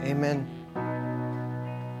Amen.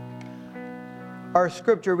 Our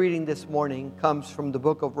scripture reading this morning comes from the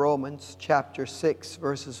book of Romans, chapter 6,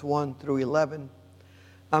 verses 1 through 11.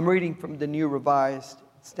 I'm reading from the New Revised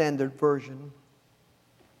Standard Version.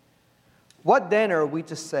 What then are we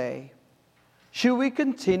to say? Should we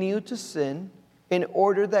continue to sin in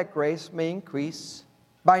order that grace may increase?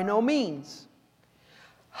 By no means.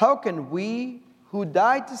 How can we who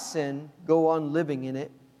died to sin go on living in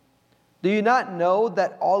it? Do you not know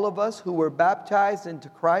that all of us who were baptized into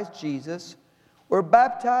Christ Jesus were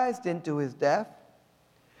baptized into his death?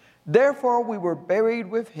 Therefore we were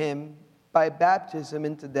buried with him by baptism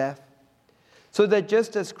into death, so that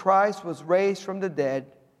just as Christ was raised from the dead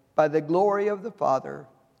by the glory of the Father,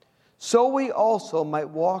 so we also might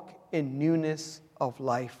walk in newness of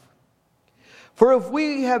life. For if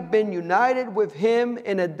we have been united with him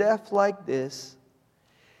in a death like this,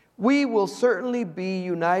 we will certainly be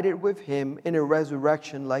united with him in a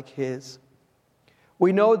resurrection like his.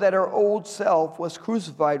 We know that our old self was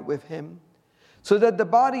crucified with him, so that the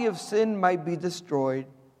body of sin might be destroyed,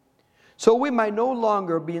 so we might no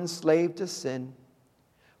longer be enslaved to sin.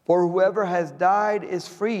 For whoever has died is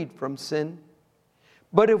freed from sin.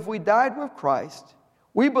 But if we died with Christ,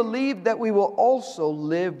 we believe that we will also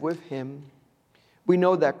live with him. We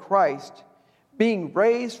know that Christ, being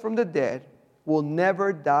raised from the dead, will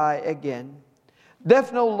never die again.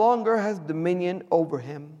 Death no longer has dominion over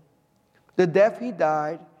him. The death he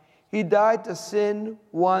died to sin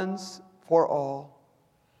once for all.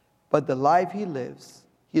 But the life he lives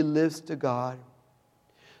to God.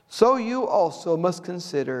 So you also must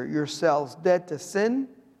consider yourselves dead to sin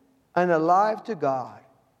and alive to God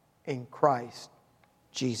in Christ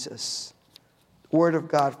Jesus. The word of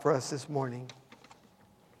God for us this morning.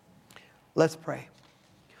 Let's pray.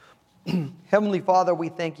 Heavenly Father, we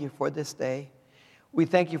thank you for this day. We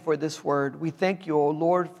thank you for this word. We thank you, O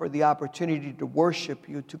Lord, for the opportunity to worship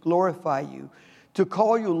you, to glorify you, to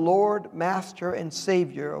call you Lord, Master, and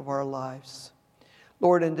Savior of our lives.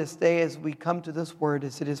 Lord, in this day as we come to this word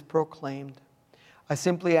as it is proclaimed, I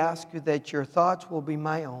simply ask you that your thoughts will be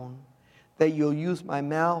my own, that you'll use my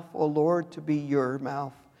mouth, O Lord, to be your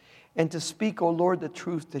mouth, and to speak, O Lord, the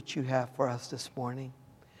truth that you have for us this morning.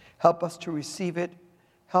 Help us to receive it.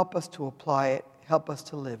 Help us to apply it. Help us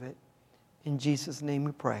to live it. In Jesus' name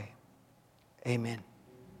we pray. Amen.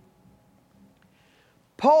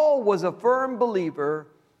 Paul was a firm believer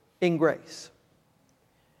in grace.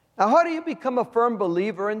 Now, how do you become a firm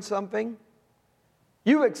believer in something?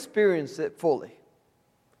 You experience it fully.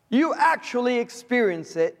 You actually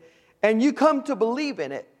experience it, and you come to believe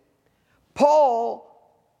in it.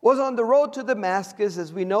 Paul was on the road to Damascus,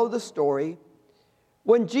 as we know the story,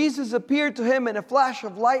 when Jesus appeared to him in a flash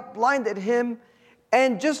of light, blinded him,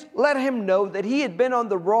 and just let him know that he had been on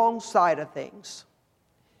the wrong side of things.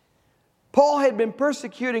 Paul had been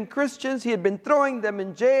persecuting Christians. He had been throwing them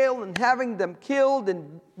in jail and having them killed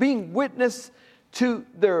and being witness to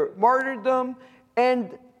their martyrdom.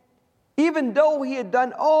 And even though he had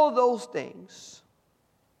done all those things,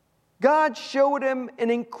 God showed him an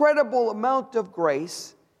incredible amount of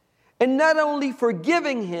grace, and not only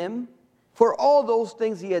forgiving him for all those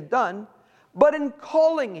things he had done, but in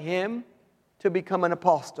calling him to become an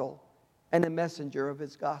apostle and a messenger of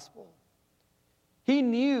his gospel. He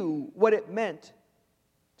knew what it meant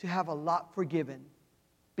to have a lot forgiven,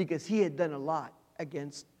 because he had done a lot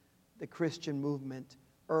against the Christian movement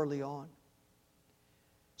early on.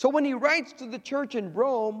 So when he writes to the church in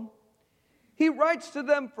Rome, he writes to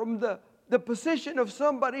them from the position of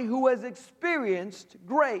somebody who has experienced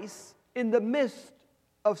grace in the midst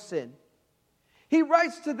of sin. He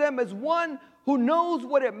writes to them as one who knows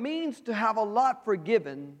what it means to have a lot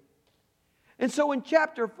forgiven. And so in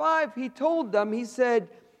chapter 5, he told them, he said,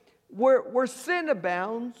 where sin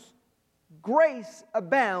abounds, grace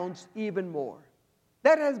abounds even more.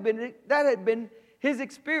 That had been his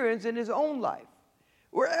experience in his own life.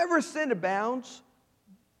 Wherever sin abounds,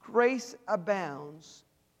 grace abounds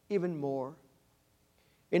even more.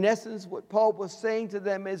 In essence, what Paul was saying to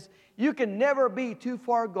them is, you can never be too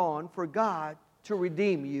far gone for God to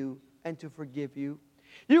redeem you and to forgive you.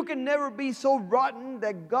 You can never be so rotten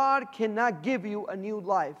that God cannot give you a new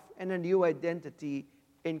life and a new identity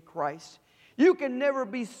in Christ. You can never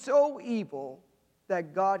be so evil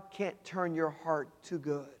that God can't turn your heart to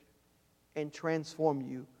good and transform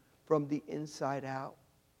you from the inside out.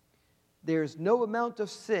 There's no amount of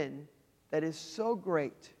sin that is so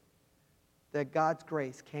great that God's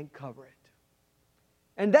grace can't cover it.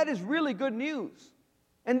 And that is really good news.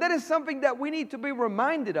 And that is something that we need to be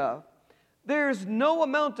reminded of. There's no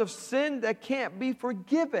amount of sin that can't be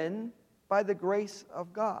forgiven by the grace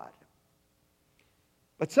of God.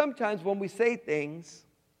 But sometimes when we say things,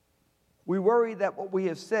 we worry that what we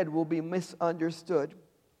have said will be misunderstood.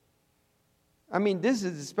 I mean, this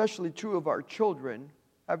is especially true of our children.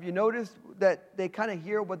 Have you noticed that they kind of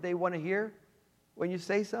hear what they want to hear when you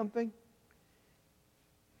say something?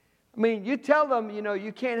 I mean, you tell them,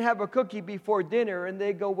 you can't have a cookie before dinner, and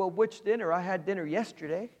they go, well, which dinner? I had dinner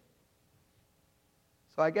yesterday,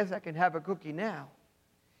 so I guess I can have a cookie now.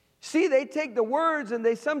 See, they take the words and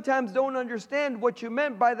they sometimes don't understand what you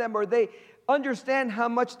meant by them, or they understand how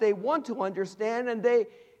much they want to understand, and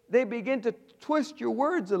they begin to twist your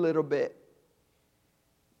words a little bit.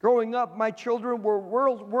 Growing up, my children were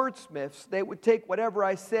wordsmiths. They would take whatever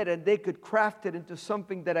I said and they could craft it into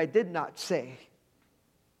something that I did not say.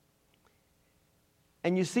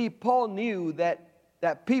 And you see, Paul knew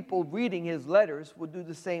that people reading his letters would do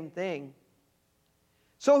the same thing.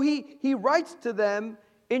 So he writes to them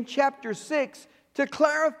in chapter 6 to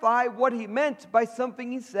clarify what he meant by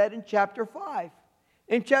something he said in chapter 5.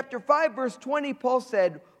 In chapter 5, verse 20, Paul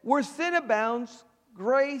said, where sin abounds,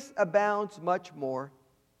 grace abounds much more.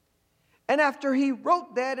 And after he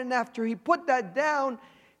wrote that and after he put that down,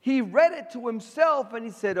 he read it to himself and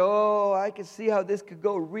he said, oh, I can see how this could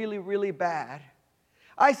go really, really bad.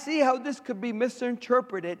 I see how this could be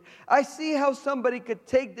misinterpreted. I see how somebody could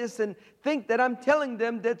take this and think that I'm telling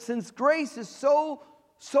them that since grace is so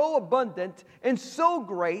abundant and so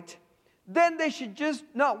great, then they should just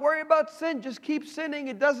not worry about sin. Just keep sinning.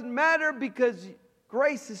 It doesn't matter because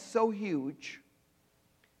grace is so huge.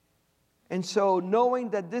 And so,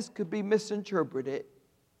 knowing that this could be misinterpreted,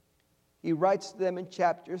 he writes to them in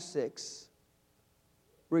chapter 6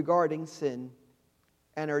 regarding sin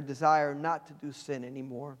and our desire not to do sin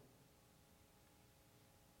anymore.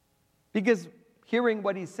 Because hearing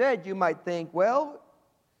what he said, you might think, well,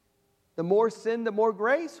 the more sin, the more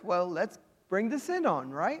grace. Well, let's bring the sin on,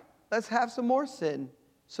 right? Let's have some more sin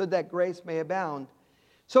so that grace may abound.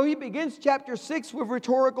 So he begins chapter 6 with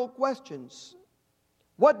rhetorical questions.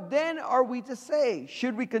 What then are we to say?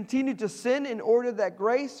 Should we continue to sin in order that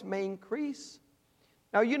grace may increase?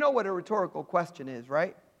 Now, you know what a rhetorical question is,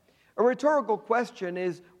 right? A rhetorical question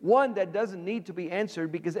is one that doesn't need to be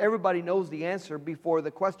answered because everybody knows the answer before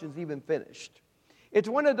the question's even finished. It's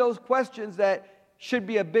one of those questions that should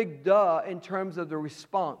be a big duh in terms of the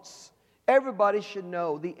response. Everybody should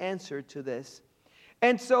know the answer to this.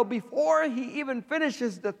 And so before he even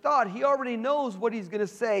finishes the thought, he already knows what he's going to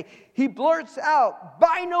say. He blurts out,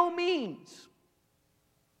 by no means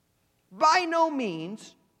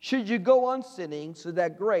should you go on sinning so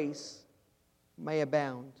that grace may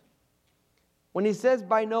abound. When he says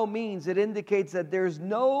by no means, it indicates that there's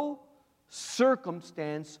no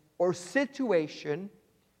circumstance or situation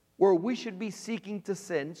where we should be seeking to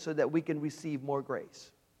sin so that we can receive more grace.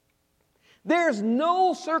 There's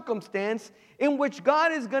no circumstance in which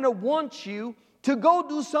God is going to want you to go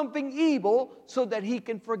do something evil so that he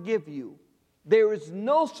can forgive you. There is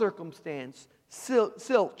no circumstance,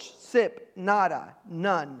 silch, sip, nada,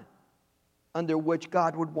 none, under which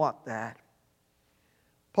God would want that.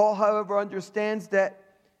 Paul, however, understands that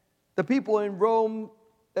the people in Rome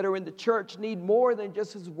that are in the church need more than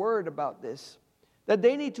just his word about this. That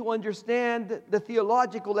they need to understand the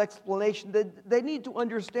theological explanation, that they need to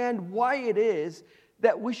understand why it is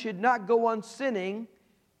that we should not go on sinning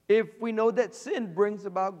if we know that sin brings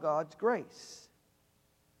about God's grace.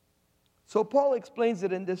 So Paul explains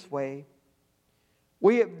it in this way.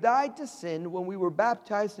 We have died to sin when we were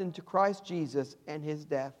baptized into Christ Jesus and his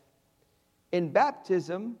death. In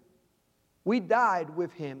baptism, we died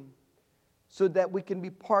with him so that we can be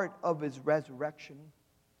part of his resurrection.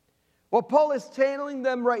 What Paul is telling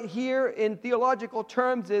them right here in theological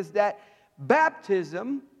terms is that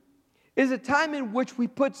baptism is a time in which we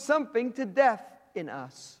put something to death in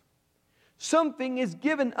us. Something is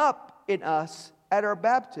given up in us at our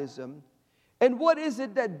baptism. And what is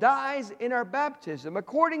it that dies in our baptism?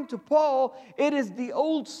 According to Paul, it is the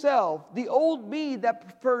old self, the old me that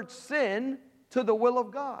preferred sin to the will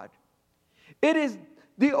of God. It is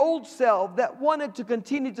the old self that wanted to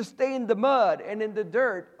continue to stay in the mud and in the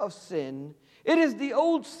dirt of sin. It is the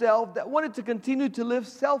old self that wanted to continue to live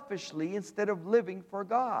selfishly instead of living for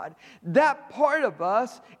God. That part of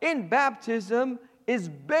us in baptism is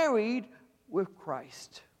buried with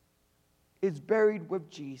Christ. It's buried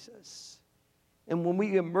with Jesus. And when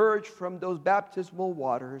we emerge from those baptismal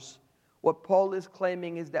waters, what Paul is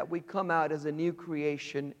claiming is that we come out as a new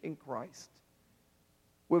creation in Christ,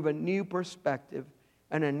 with a new perspective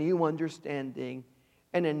and a new understanding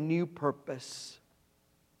and a new purpose.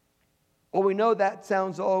 Well, we know that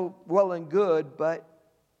sounds all well and good, but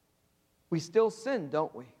we still sin,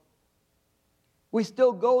 don't we? We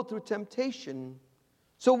still go through temptation.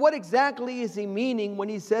 So what exactly is he meaning when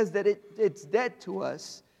he says that it's dead to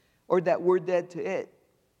us, or that we're dead to it?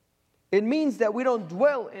 It means that we don't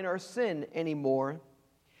dwell in our sin anymore.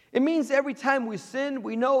 It means every time we sin,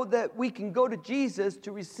 we know that we can go to Jesus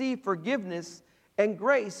to receive forgiveness and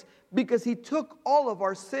grace because he took all of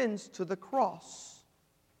our sins to the cross.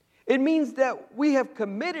 It means that we have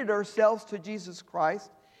committed ourselves to Jesus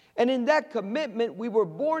Christ, and in that commitment, we were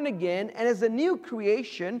born again, and as a new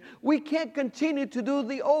creation, we can't continue to do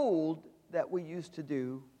the old that we used to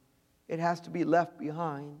do. It has to be left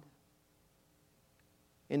behind.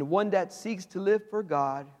 And one that seeks to live for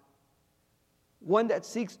God, one that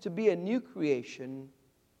seeks to be a new creation,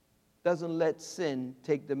 doesn't let sin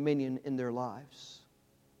take dominion in their lives.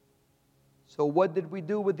 So what did we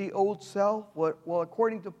do with the old self? Well,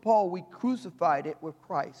 according to Paul, we crucified it with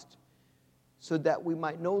Christ so that we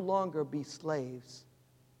might no longer be slaves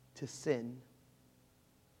to sin.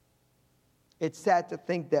 It's sad to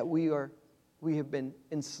think that we have been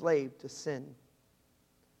enslaved to sin.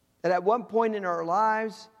 That at one point in our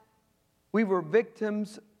lives, we were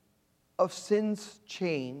victims of sin's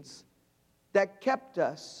chains that kept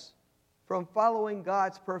us from following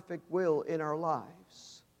God's perfect will in our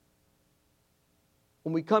lives.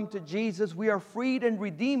 When we come to Jesus, we are freed and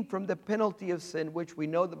redeemed from the penalty of sin, which we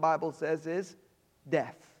know the Bible says is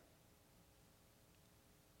death.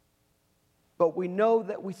 But we know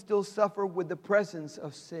that we still suffer with the presence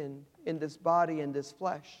of sin in this body and this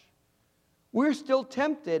flesh. We're still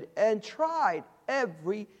tempted and tried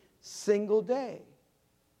every single day.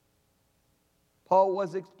 Paul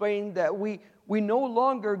was explaining that we no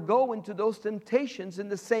longer go into those temptations in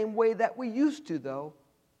the same way that we used to, though.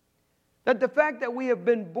 That the fact that we have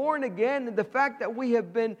been born again and the fact that we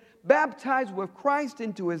have been baptized with Christ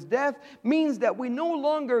into his death means that we no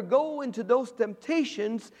longer go into those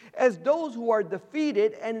temptations as those who are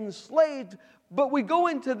defeated and enslaved, but we go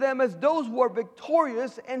into them as those who are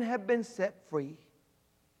victorious and have been set free.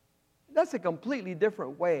 That's a completely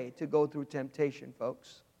different way to go through temptation,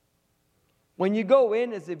 folks. When you go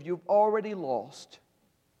in as if you've already lost,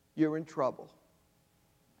 you're in trouble.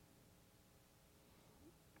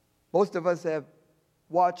 Most of us have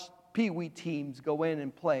watched pee-wee teams go in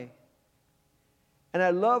and play. And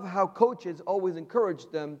I love how coaches always encourage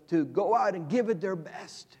them to go out and give it their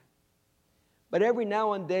best. But every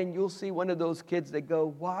now and then you'll see one of those kids that go,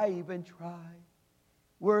 "Why even try?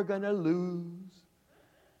 We're going to lose."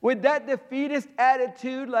 With that defeatist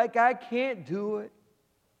attitude, like I can't do it.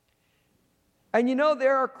 And you know,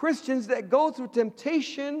 there are Christians that go through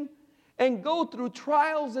temptation and go through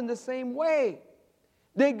trials in the same way.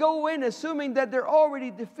 They go in assuming that they're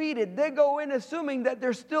already defeated. They go in assuming that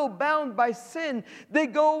they're still bound by sin. They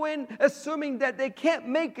go in assuming that they can't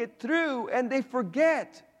make it through, and they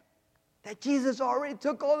forget that Jesus already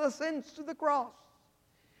took all the sins to the cross.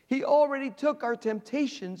 He already took our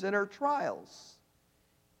temptations and our trials,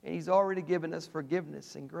 and he's already given us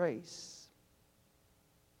forgiveness and grace.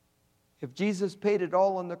 If Jesus paid it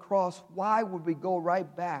all on the cross, why would we go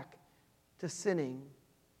right back to sinning?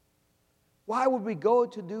 Why would we go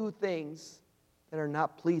to do things that are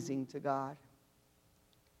not pleasing to God?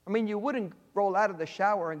 I mean, you wouldn't roll out of the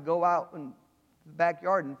shower and go out in the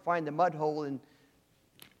backyard and find a mud hole and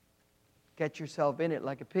get yourself in it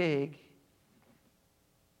like a pig.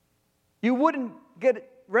 You wouldn't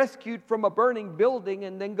get rescued from a burning building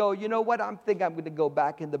and then go, "You know what, I think I'm going to go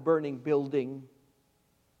back in the burning building."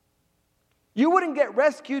 You wouldn't get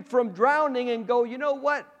rescued from drowning and go, "You know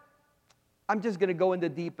what, I'm just going to go in the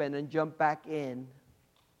deep end and jump back in."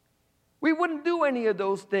 We wouldn't do any of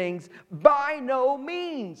those things. By no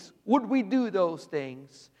means would we do those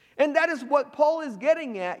things. And that is what Paul is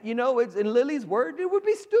getting at. You know, it's in Lily's word, it would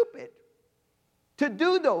be stupid to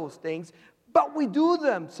do those things, but we do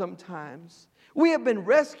them sometimes. We have been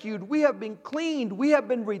rescued, we have been cleaned, we have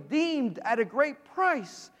been redeemed at a great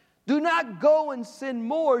price. Do not go and sin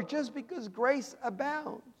more just because grace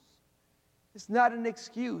abounds. It's not an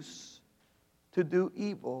excuse to do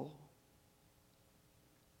evil.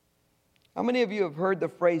 How many of you have heard the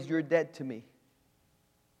phrase, "You're dead to me"?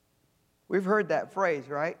 We've heard that phrase,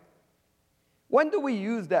 right? When do we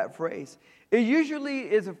use that phrase? It usually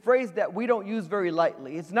is a phrase that we don't use very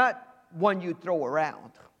lightly. It's not one you throw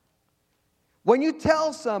around. When you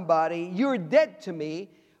tell somebody, "You're dead to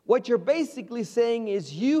me," what you're basically saying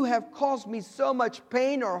is, "You have caused me so much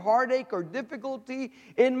pain or heartache or difficulty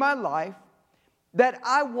in my life that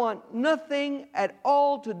I want nothing at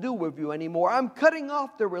all to do with you anymore. I'm cutting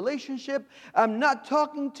off the relationship. I'm not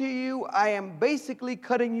talking to you. I am basically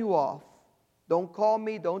cutting you off. Don't call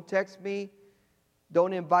me. Don't text me.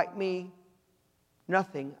 Don't invite me.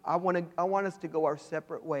 Nothing. I want us to go our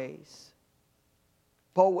separate ways."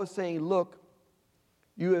 Paul was saying, look,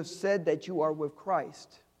 you have said that you are with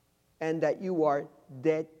Christ and that you are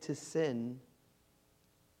dead to sin.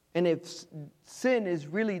 And if sin is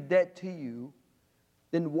really dead to you,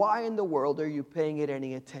 then why in the world are you paying it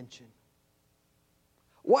any attention?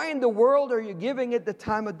 Why in the world are you giving it the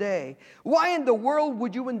time of day? Why in the world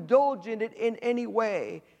would you indulge in it in any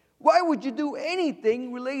way? Why would you do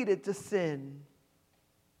anything related to sin?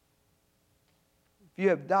 If you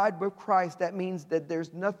have died with Christ, that means that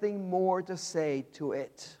there's nothing more to say to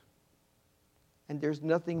it. And there's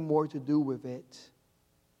nothing more to do with it.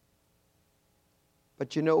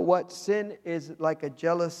 But you know what? Sin is like a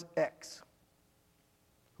jealous ex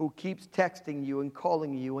who keeps texting you and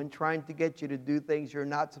calling you and trying to get you to do things you're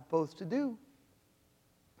not supposed to do.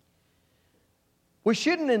 We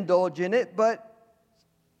shouldn't indulge in it, but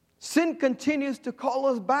sin continues to call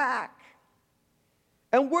us back.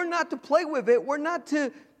 And we're not to play with it. We're not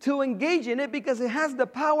to engage in it because it has the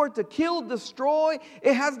power to kill, destroy.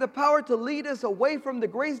 It has the power to lead us away from the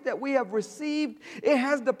grace that we have received. It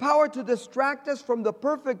has the power to distract us from the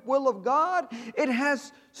perfect will of God. It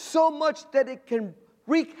has so much that it can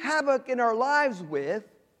wreak havoc in our lives with,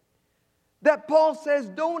 that Paul says,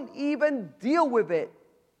 don't even deal with it.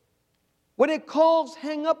 When it calls,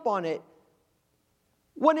 hang up on it.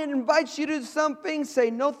 When it invites you to do something,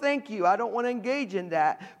 say, no, thank you. I don't want to engage in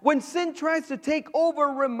that. When sin tries to take over,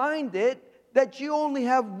 remind it that you only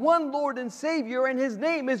have one Lord and Savior, and His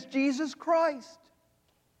name is Jesus Christ.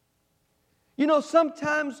 You know,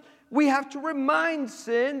 sometimes we have to remind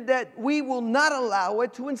sin that we will not allow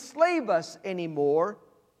it to enslave us anymore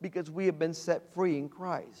because we have been set free in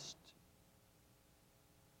Christ.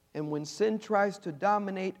 And when sin tries to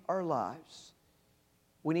dominate our lives,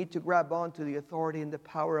 we need to grab on to the authority and the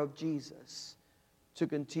power of Jesus to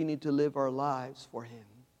continue to live our lives for Him.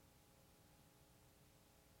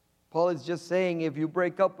 Paul is just saying, if you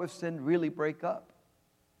break up with sin, really break up.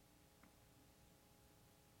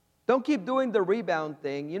 Don't keep doing the rebound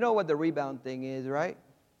thing. You know what the rebound thing is, right?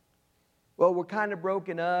 Well, we're kind of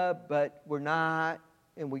broken up, but we're not.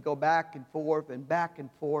 And we go back and forth and back and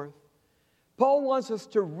forth. Paul wants us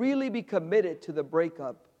to really be committed to the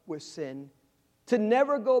breakup with sin, to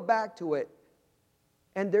never go back to it.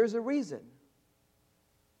 And there's a reason.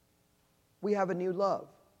 We have a new love.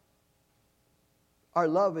 Our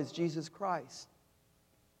love is Jesus Christ.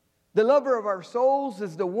 The lover of our souls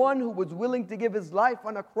is the one who was willing to give His life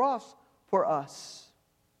on a cross for us.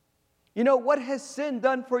 You know, what has sin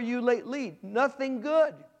done for you lately? Nothing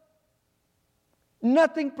good.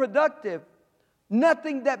 Nothing productive.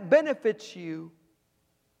 Nothing that benefits you.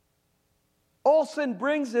 All sin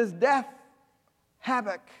brings is death,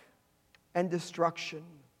 havoc, and destruction.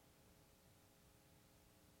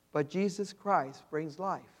 But Jesus Christ brings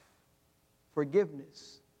life,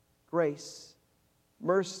 forgiveness, grace,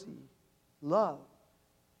 mercy, love,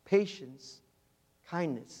 patience,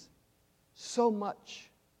 kindness. So much.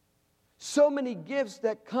 So many gifts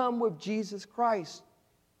that come with Jesus Christ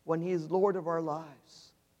when He is Lord of our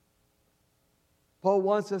lives. Paul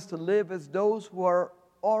wants us to live as those who are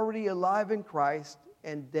already alive in Christ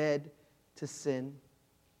and dead to sin.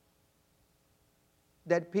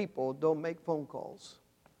 That people don't make phone calls.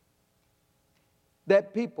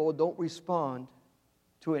 That people don't respond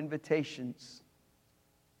to invitations.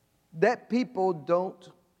 That people don't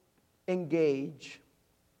engage.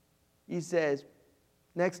 He says,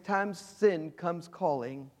 next time sin comes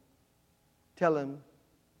calling, tell him,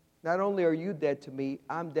 not only are you dead to me,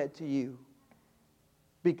 I'm dead to you.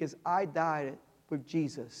 Because I died with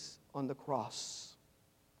Jesus on the cross.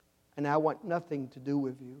 And I want nothing to do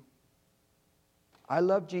with you. I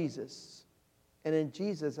love Jesus. And in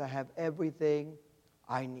Jesus I have everything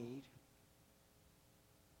I need.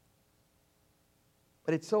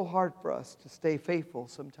 But it's so hard for us to stay faithful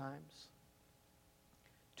sometimes.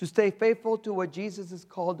 To stay faithful to what Jesus has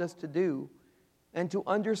called us to do. And to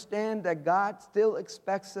understand that God still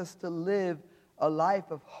expects us to live a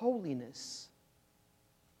life of holiness.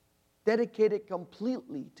 Dedicated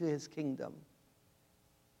completely to His kingdom.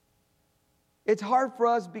 It's hard for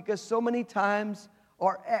us because so many times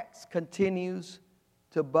our ex continues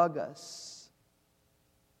to bug us.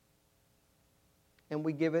 And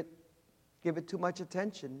we give it too much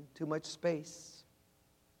attention, too much space.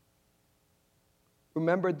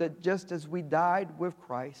 Remember that just as we died with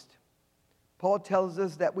Christ, Paul tells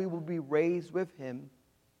us that we will be raised with Him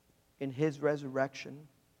in His resurrection.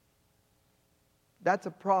 That's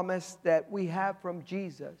a promise that we have from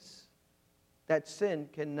Jesus that sin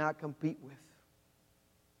cannot compete with.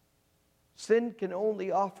 Sin can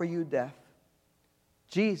only offer you death.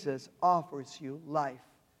 Jesus offers you life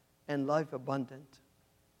and life abundant.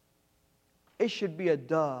 it should be a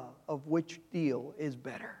duh of which deal is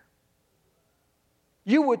better.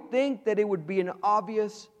 You would think that it would be an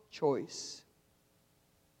obvious choice.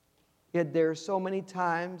 Yet there are so many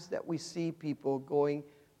times that we see people going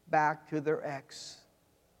back to their ex,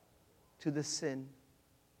 to the sin,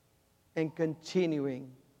 and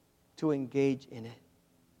continuing to engage in it.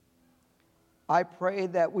 I pray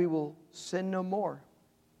that we will sin no more,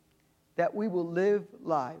 that we will live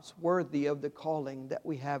lives worthy of the calling that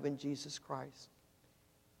we have in Jesus Christ,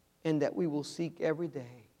 and that we will seek every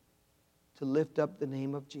day to lift up the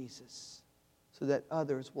name of Jesus so that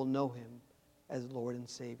others will know him as Lord and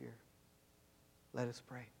Savior. Let us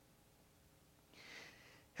pray.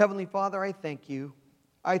 Heavenly Father, I thank you.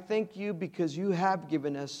 I thank you because you have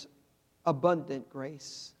given us abundant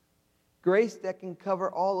grace. Grace that can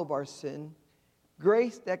cover all of our sin.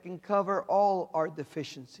 Grace that can cover all our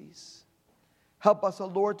deficiencies. Help us, O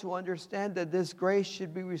Lord, to understand that this grace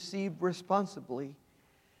should be received responsibly.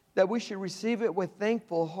 That we should receive it with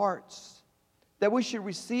thankful hearts. That we should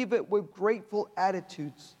receive it with grateful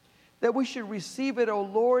attitudes. That we should receive it, O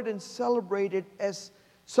Lord, and celebrate it as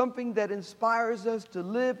something that inspires us to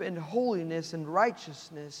live in holiness and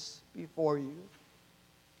righteousness before you.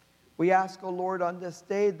 We ask, O Lord, on this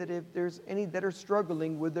day that if there's any that are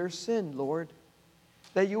struggling with their sin, Lord,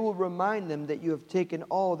 that you will remind them that you have taken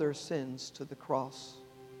all their sins to the cross.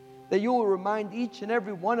 That you will remind each and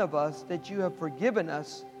every one of us that you have forgiven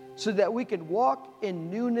us so that we can walk in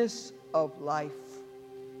newness of life.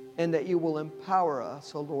 And that you will empower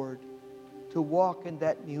us, O Lord, to walk in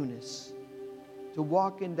that newness, to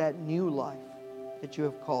walk in that new life that you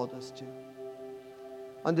have called us to.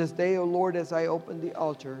 On this day, O Lord, as I open the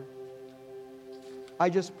altar, I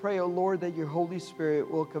just pray, O Lord, that your Holy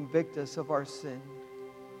Spirit will convict us of our sin.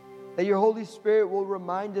 That your Holy Spirit will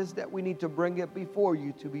remind us that we need to bring it before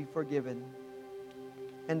you to be forgiven.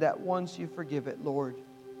 And that once you forgive it, Lord,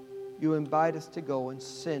 you invite us to go and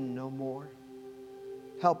sin no more.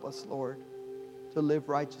 Help us, Lord, to live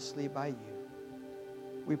righteously by you.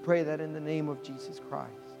 We pray that in the name of Jesus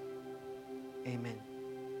Christ. Amen.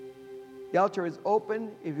 The altar is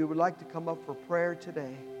open if you would like to come up for prayer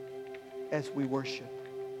today as we worship.